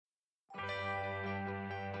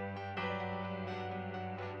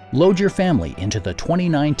Load your family into the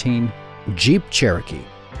 2019 Jeep Cherokee.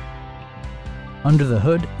 Under the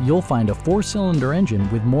hood, you'll find a 4-cylinder engine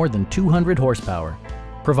with more than 200 horsepower,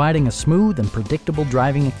 providing a smooth and predictable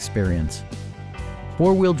driving experience.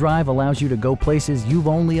 4-wheel drive allows you to go places you've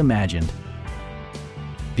only imagined.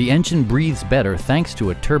 The engine breathes better thanks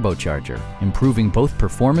to a turbocharger, improving both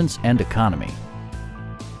performance and economy.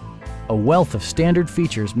 A wealth of standard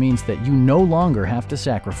features means that you no longer have to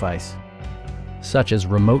sacrifice, such as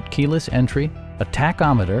remote keyless entry, a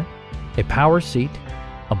tachometer, a power seat,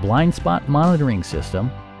 a blind spot monitoring system,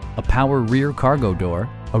 a power rear cargo door,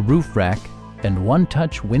 a roof rack, and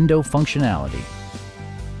one-touch window functionality.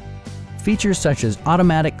 Features such as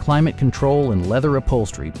automatic climate control and leather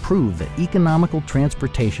upholstery prove that economical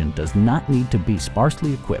transportation does not need to be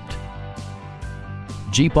sparsely equipped.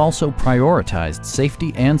 Jeep also prioritized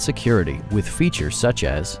safety and security with features such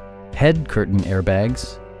as head curtain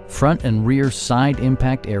airbags, front and rear side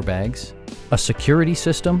impact airbags, a security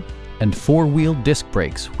system, and 4-wheel disc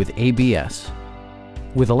brakes with ABS.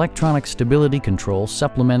 With electronic stability control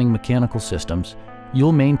supplementing mechanical systems,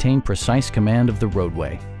 you'll maintain precise command of the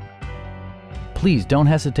roadway. Please don't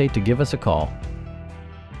hesitate to give us a call.